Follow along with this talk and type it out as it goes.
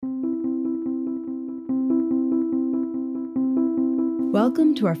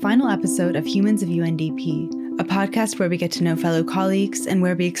Welcome to our final episode of Humans of UNDP, a podcast where we get to know fellow colleagues and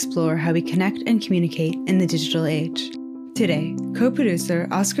where we explore how we connect and communicate in the digital age. Today, co-producer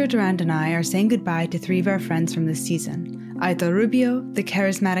Oscar Durand and I are saying goodbye to three of our friends from this season. Aitor Rubio, the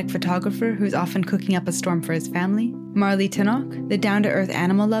charismatic photographer who's often cooking up a storm for his family, Marley Tinnock, the down-to-earth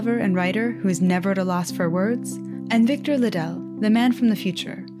animal lover and writer who is never at a loss for words, and Victor Liddell, the man from the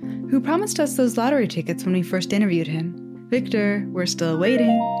future, who promised us those lottery tickets when we first interviewed him. Victor, we're still waiting.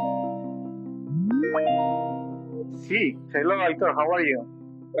 Sí. Hello, Aitor. How are you?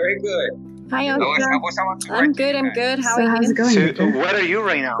 Very good. Hi, Oscar. I'm good. How are you? How's it going, Victor? Where are you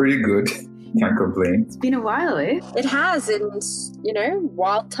right now? Pretty good. Can't complain. It's been a while, eh? It has, and,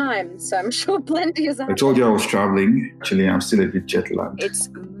 wild times, so I'm sure plenty has I happened. told you I was traveling. Actually, I'm still a bit jet lagged. It's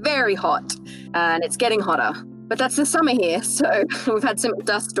very hot, and it's getting hotter. But that's the summer here, so we've had some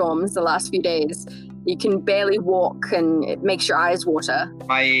dust storms the last few days. You can barely walk, and it makes your eyes water.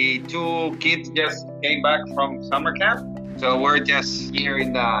 My two kids just came back from summer camp, so we're just here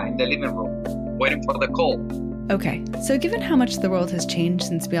in the living room, waiting for the call. Okay, so given how much the world has changed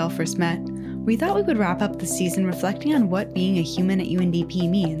since we all first met, we thought we would wrap up the season reflecting on what being a human at UNDP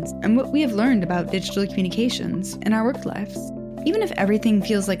means and what we have learned about digital communications in our work lives. Even if everything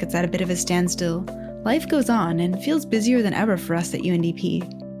feels like it's at a bit of a standstill, life goes on and feels busier than ever for us at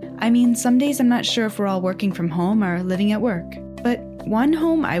UNDP. I mean, some days I'm not sure if we're all working from home or living at work, but one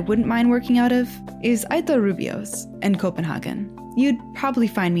home I wouldn't mind working out of is Aitor Rubio's in Copenhagen. You'd probably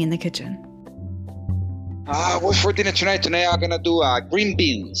find me in the kitchen. What's for dinner tonight? Tonight I'm gonna do green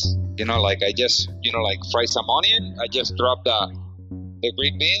beans. I just, fry some onion. I just drop the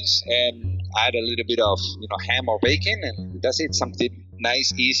green beans and add a little bit of, ham or bacon, and that's it. Something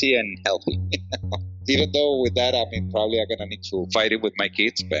nice, easy, and healthy. Even though with that, probably I'm gonna need to fight it with my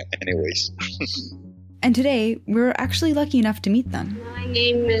kids, but anyways. And today, we're actually lucky enough to meet them. My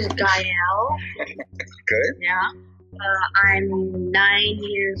name is Gael. Good. Yeah. I'm 9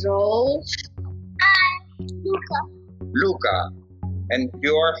 years old. Luca. And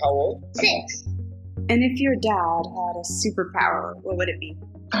you're how old? 6. And if your dad had a superpower, what would it be?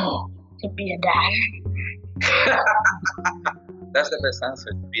 To be a dad. That's the best answer.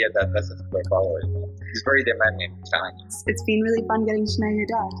 To be a dad, that's a superpower. It's very demanding, challenging. It's been really fun getting to know your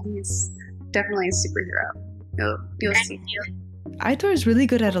dad. He's definitely a superhero. You'll see. Thank you. Aitor is really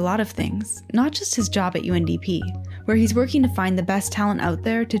good at a lot of things, not just his job at UNDP, where he's working to find the best talent out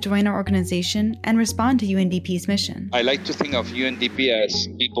there to join our organization and respond to UNDP's mission. I like to think of UNDP as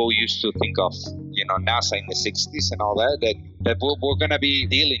people used to think of, NASA in the 60s and all that we're going to be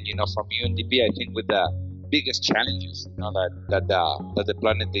dealing, from UNDP, I think, with the biggest challenges, that the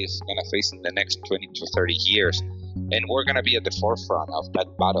planet is going to face in the next 20 to 30 years. And we're going to be at the forefront of that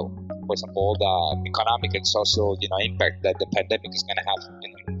battle. For example, the economic and social, impact that the pandemic is going to have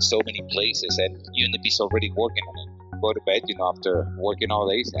in so many places. And UNDP is already working on it. Go to bed, after working all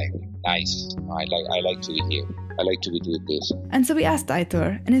days. Nice. I like to be here. I like to be doing this. And so we asked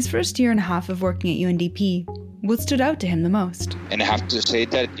Aitor, in his first year and a half of working at UNDP, what stood out to him the most? And I have to say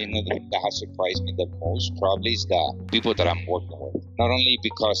that, the thing that has surprised me the most probably is the people that I'm working with. Not only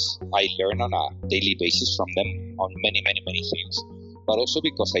because I learn on a daily basis from them on many, many, many things, but also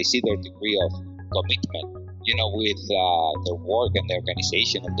because I see their degree of commitment, with their work and the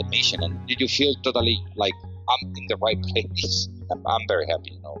organization and the mission. And you feel totally like I'm in the right place. I'm very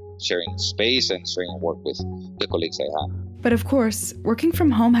happy, sharing space and sharing work with the colleagues I have. But of course, working from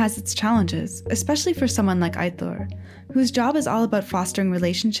home has its challenges, especially for someone like Aitor, whose job is all about fostering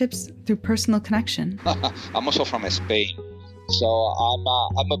relationships through personal connection. I'm also from Spain, so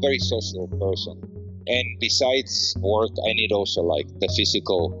I'm a very social person. And besides work, I need also the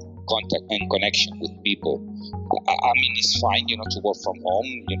physical contact and connection with people. It's fine, to work from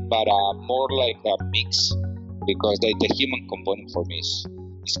home, but more like a mix, because the human component for me is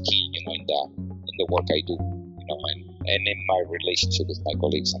key, in the work I do, and in my relationship with my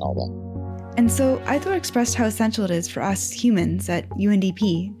colleagues and all that. And so Aitor expressed how essential it is for us humans at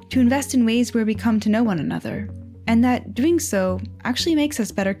UNDP to invest in ways where we come to know one another, and that doing so actually makes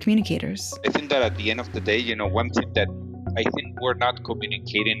us better communicators. I think that at the end of the day, one thing that I think we're not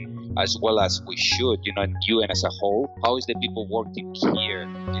communicating as well as we should, UN as a whole. How is the people working here?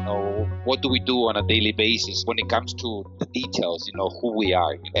 What do we do on a daily basis when it comes to the details, who we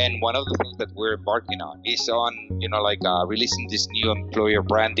are? And one of the things that we're embarking on is on, releasing this new employer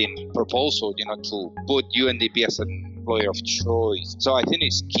branding proposal, to put UNDP as an employer of choice. So I think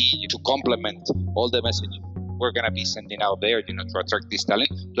it's key to complement all the messaging we're going to be sending out there, to attract this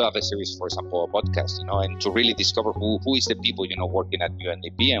talent, to have a series, for example, a podcast, and to really discover who is the people, working at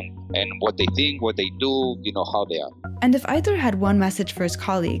UNDP and what they think, what they do, how they are. And if Aitor had one message for his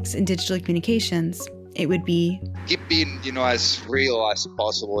colleagues in digital communications, it would be... keep being, as real as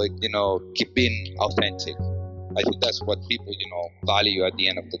possible, keep being authentic. I think that's what people, value at the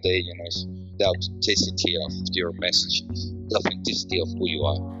end of the day, is the authenticity of your message, the authenticity of who you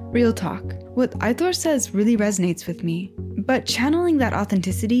are. Real talk. What Aitor says really resonates with me, but channeling that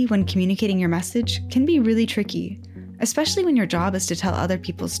authenticity when communicating your message can be really tricky, especially when your job is to tell other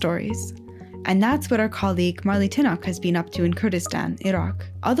people's stories. And that's what our colleague Marley Tinnock has been up to in Kurdistan, Iraq.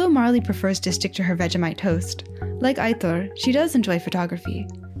 Although Marley prefers to stick to her Vegemite toast, like Aitor, she does enjoy photography.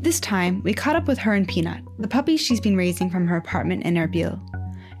 This time, we caught up with her and Peanut, the puppy she's been raising from her apartment in Erbil.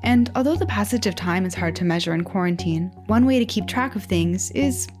 And although the passage of time is hard to measure in quarantine, one way to keep track of things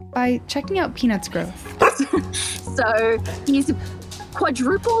is by checking out Peanut's growth. So he's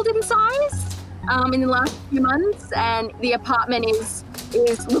quadrupled in size in the last few months, and the apartment is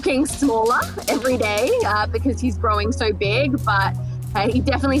looking smaller every day because he's growing so big, but he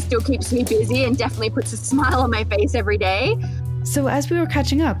definitely still keeps me busy and definitely puts a smile on my face every day. So as we were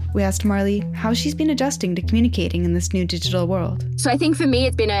catching up, we asked Marley how she's been adjusting to communicating in this new digital world. So I think for me,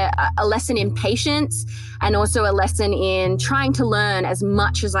 it's been a lesson in patience and also a lesson in trying to learn as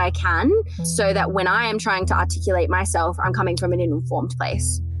much as I can so that when I am trying to articulate myself, I'm coming from an informed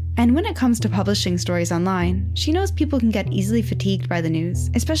place. And when it comes to publishing stories online, she knows people can get easily fatigued by the news,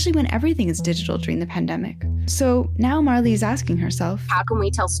 especially when everything is digital during the pandemic. So now Marley is asking herself, how can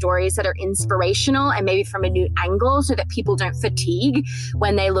we tell stories that are inspirational and maybe from a new angle so that people don't fatigue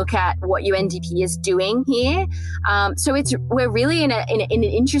when they look at what UNDP is doing here? So we're really in an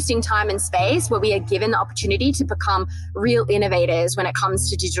interesting time and space where we are given the opportunity to become real innovators when it comes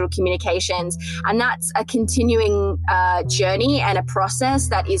to digital communications. And that's a continuing journey and a process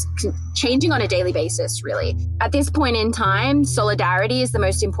that is changing on a daily basis, really. At this point in time, solidarity is the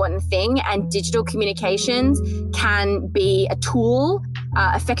most important thing, and digital communications can be a tool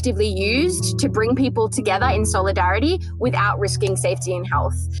effectively used to bring people together in solidarity without risking safety and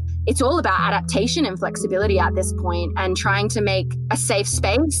health. It's all about adaptation and flexibility at this point and trying to make a safe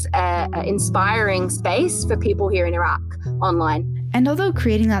space, an inspiring space for people here in Iraq online. And although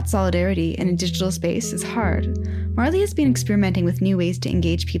creating that solidarity in a digital space is hard, Marley has been experimenting with new ways to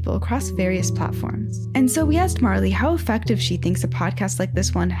engage people across various platforms. And so we asked Marley how effective she thinks a podcast like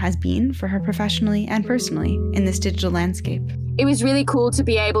this one has been for her professionally and personally in this digital landscape. It was really cool to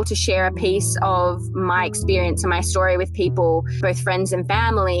be able to share a piece of my experience and my story with people, both friends and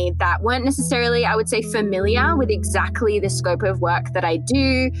family, that weren't necessarily, I would say, familiar with exactly the scope of work that I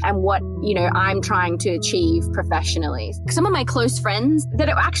do and what, I'm trying to achieve professionally. Some of my close friends that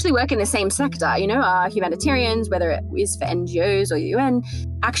actually work in the same sector, are humanitarians, whether it is for NGOs or UN,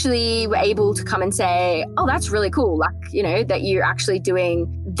 actually were able to come and say, oh, that's really cool, that you're actually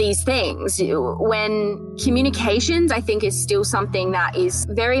doing these things. When communications, I think, is still something that is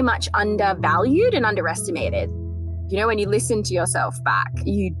very much undervalued and underestimated. When you listen to yourself back,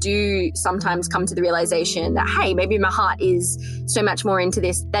 you do sometimes come to the realization that, hey, maybe my heart is so much more into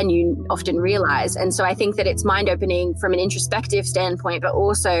this than you often realize. And so I think that it's mind-opening from an introspective standpoint, but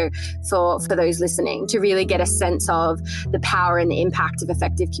also for those listening to really get a sense of the power and the impact of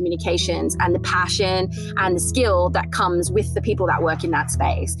effective communications and the passion and the skill that comes with the people that work in that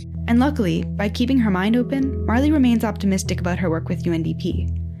space. And luckily, by keeping her mind open, Marley remains optimistic about her work with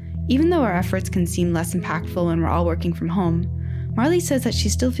UNDP. Even though our efforts can seem less impactful when we're all working from home, Marley says that she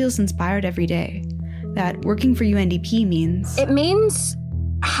still feels inspired every day, that working for UNDP means... It means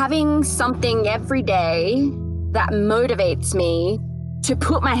having something every day that motivates me to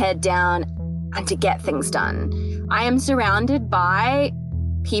put my head down and to get things done. I am surrounded by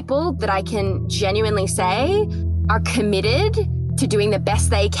people that I can genuinely say are committed to doing the best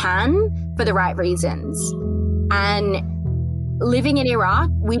they can for the right reasons. And living in Iraq,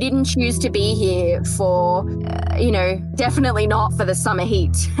 we didn't choose to be here for, definitely not for the summer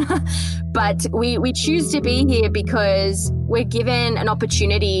heat. But we choose to be here because we're given an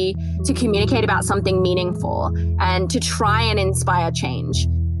opportunity to communicate about something meaningful and to try and inspire change.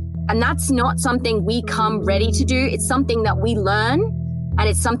 And that's not something we come ready to do. It's something that we learn, and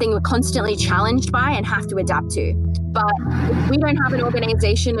it's something we're constantly challenged by and have to adapt to. But if we don't have an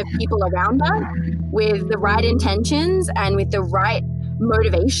organization of people around us with the right intentions and with the right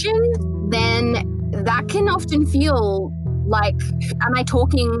motivation, then that can often feel like, am I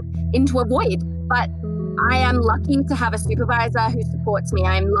talking into a void? But I am lucky to have a supervisor who supports me.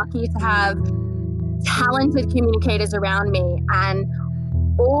 I'm lucky to have talented communicators around me, and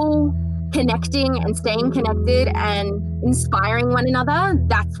all connecting and staying connected and inspiring one another,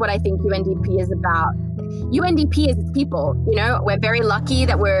 that's what I think UNDP is about. UNDP is its people. You know, we're very lucky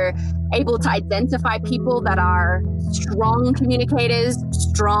that we're able to identify people that are strong communicators,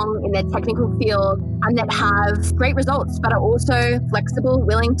 strong in their technical field, and that have great results, but are also flexible,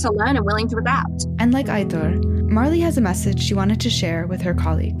 willing to learn and willing to adapt. And like Aitor, Marley has a message she wanted to share with her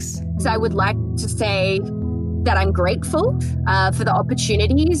colleagues. So I would like to say that I'm grateful for the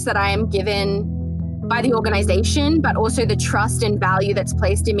opportunities that I am given by the organization, but also the trust and value that's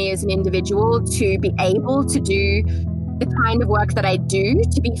placed in me as an individual to be able to do the kind of work that I do,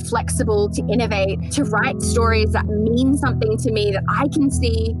 to be flexible, to innovate, to write stories that mean something to me that I can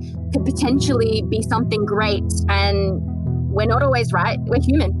see could potentially be something great. And we're not always right. We're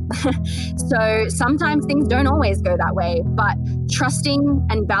human. So sometimes things don't always go that way, but trusting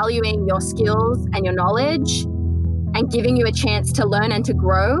and valuing your skills and your knowledge and giving you a chance to learn and to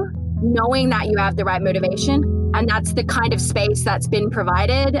grow, knowing that you have the right motivation. And that's the kind of space that's been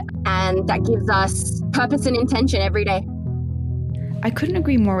provided and that gives us purpose and intention every day. I couldn't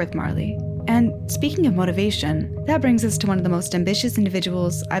agree more with Marley. And speaking of motivation, that brings us to one of the most ambitious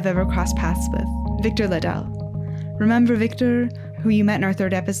individuals I've ever crossed paths with, Victor Liddell. Remember Victor, who you met in our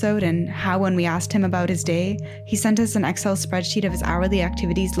third episode, and how when we asked him about his day, he sent us an Excel spreadsheet of his hourly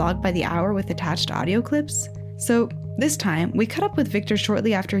activities logged by the hour with attached audio clips? So this time, we caught up with Victor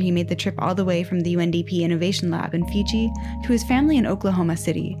shortly after he made the trip all the way from the UNDP Innovation Lab in Fiji to his family in Oklahoma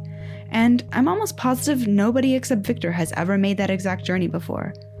City. And I'm almost positive nobody except Victor has ever made that exact journey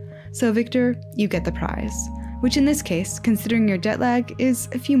before. So Victor, you get the prize, which in this case, considering your jet lag, is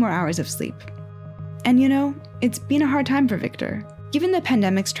a few more hours of sleep. And you know, it's been a hard time for Victor. Given the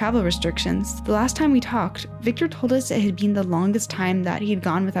pandemic's travel restrictions, the last time we talked, Victor told us it had been the longest time that he'd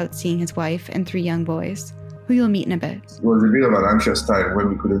gone without seeing his wife and 3 young boys, who you'll meet in a bit. It was a bit of an anxious time when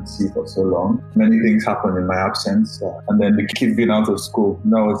we couldn't see for so long. Many things happened in my absence. And then the kids being out of school,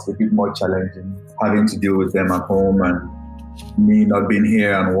 now it's a bit more challenging, having to deal with them at home and me not being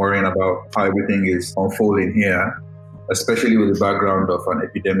here and worrying about how everything is unfolding here, especially with the background of an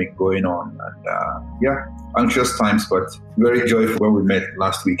epidemic going on. And anxious times, but very joyful when we met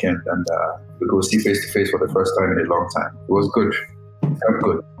last weekend and we could see face to face for the first time in a long time. It was good. It felt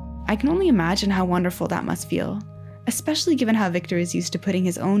good. I can only imagine how wonderful that must feel, especially given how Victor is used to putting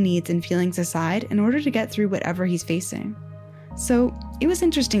his own needs and feelings aside in order to get through whatever he's facing. So it was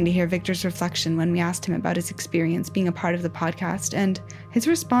interesting to hear Victor's reflection when we asked him about his experience being a part of the podcast and his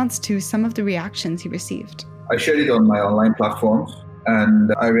response to some of the reactions he received. I shared it on my online platforms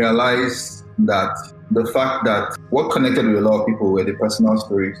and I realized that the fact that what connected with a lot of people were the personal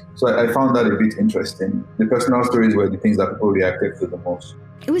stories. So I found that a bit interesting. The personal stories were the things that people reacted to the most.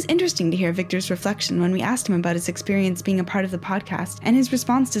 It was interesting to hear Victor's reflection when we asked him about his experience being a part of the podcast and his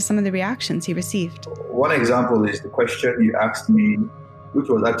response to some of the reactions he received. One example is the question you asked me, which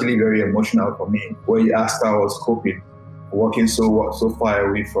was actually very emotional for me, where you asked how I was coping, working so far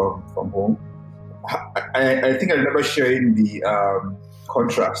away from home. I think I remember sharing the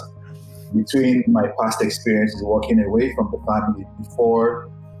contrast between my past experiences working away from the family before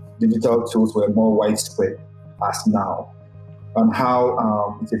digital tools were more widespread as now, and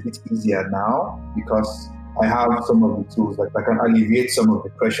how it's a bit easier now because I have some of the tools that can alleviate some of the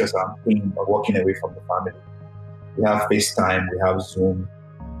pressures I'm feeling of working away from the family. We have FaceTime, we have Zoom.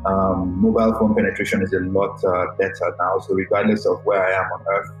 Mobile phone penetration is a lot better now, so regardless of where I am on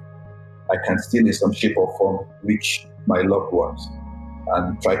earth, I can still in some shape or form reach my loved ones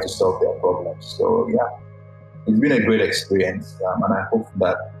and try to solve their problems. So yeah, it's been a great experience, and I hope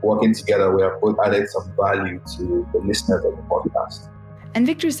that working together we have both added some value to the listeners of the podcast. And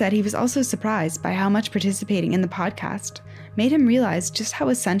Victor said he was also surprised by how much participating in the podcast made him realize just how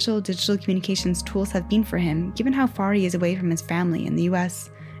essential digital communications tools have been for him, given how far he is away from his family in the US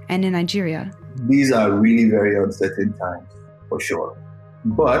and in Nigeria. These are really very uncertain times, for sure.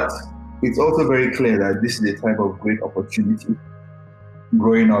 But it's also very clear that this is a type of great opportunity.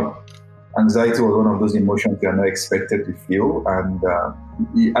 Growing up, anxiety was one of those emotions you are not expected to feel, and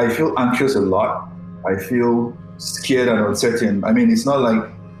I feel anxious a lot. I feel scared and uncertain. I mean, it's not like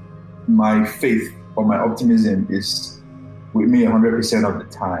my faith or my optimism is with me 100% of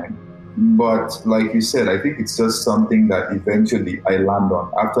the time. But like you said, I think it's just something that eventually I land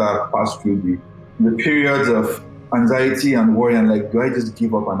on after I've passed through the periods of anxiety and worry and like, do I just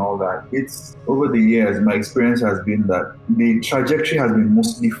give up and all that? It's over the years, my experience has been that the trajectory has been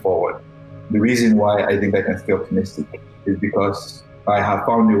mostly forward. The reason why I think I can stay optimistic is because I have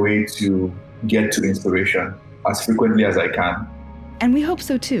found a way to get to inspiration as frequently as I can. And we hope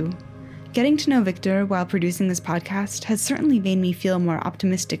so too. Getting to know Victor while producing this podcast has certainly made me feel more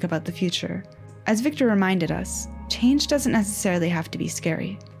optimistic about the future. As Victor reminded us, change doesn't necessarily have to be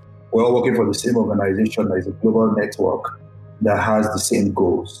scary. We're all working for the same organization that is a global network that has the same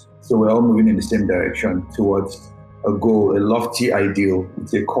goals. So we're all moving in the same direction towards a goal, a lofty ideal.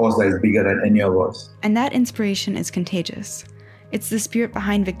 It's a cause that is bigger than any of us. And that inspiration is contagious. It's the spirit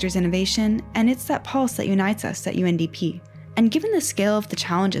behind Victor's innovation, and it's that pulse that unites us at UNDP. And given the scale of the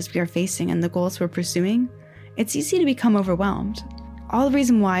challenges we are facing and the goals we're pursuing, it's easy to become overwhelmed. All the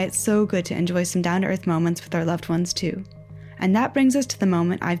reason why it's so good to enjoy some down-to-earth moments with our loved ones too. And that brings us to the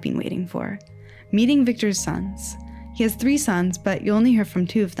moment I've been waiting for, meeting Victor's sons. He has 3 sons, but you'll only hear from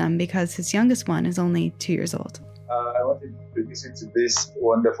 2 of them because his youngest one is only 2 years old. I want to introduce you to these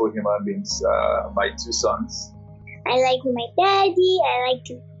wonderful human beings, my 2 sons. I like my daddy, I like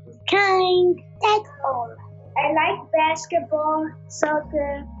to be kind, that's all. I like basketball,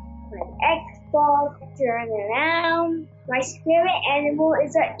 soccer, my Xbox, turn around. My spirit animal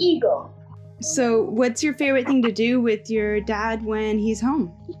is an eagle. So what's your favorite thing to do with your dad when he's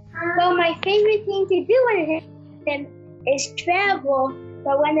home? Well, my favorite thing to do with him is travel,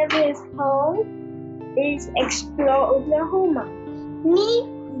 but whenever he's home, is explore Oklahoma. Me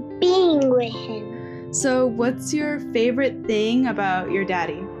being with him. So what's your favorite thing about your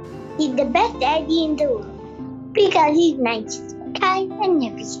daddy? He's the best daddy in the world. Because he's nice, kind, and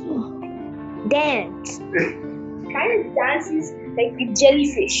everything. Dance. Kind of dances like a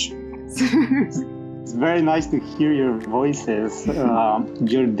jellyfish. It's very nice to hear your voices.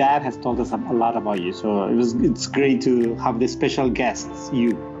 Your dad has told us a lot about you, so it's great to have the special guests,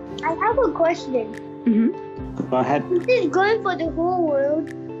 you. I have a question. Mm-hmm. Go ahead. This is going for the whole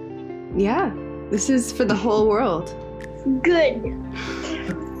world. Yeah, this is for the whole world. Good.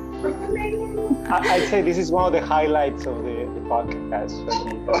 I'd say this is one of the highlights of the podcast.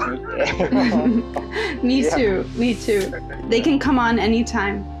 Me too. They can come on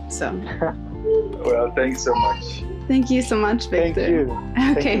anytime. So. Well, thanks so much. Thank you so much, Victor. Thank you.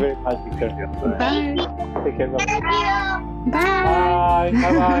 Okay. Thank you very much, Victor. Bye. Take care. Bye. Bye.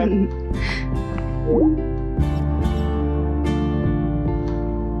 Bye. Bye.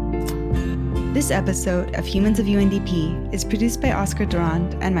 This episode of Humans of UNDP is produced by Oscar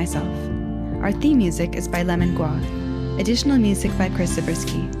Durand and myself. Our theme music is by Lemon Gua. Additional music by Chris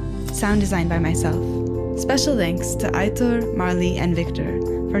Zabriskie. Sound design by myself. Special thanks to Aitor, Marley, and Victor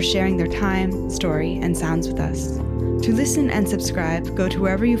for sharing their time, story, and sounds with us. To listen and subscribe, go to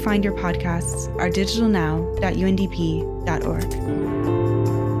wherever you find your podcasts or digitalnow.undp.org.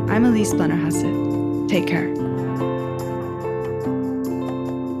 I'm Elise Blennerhassett. Take care.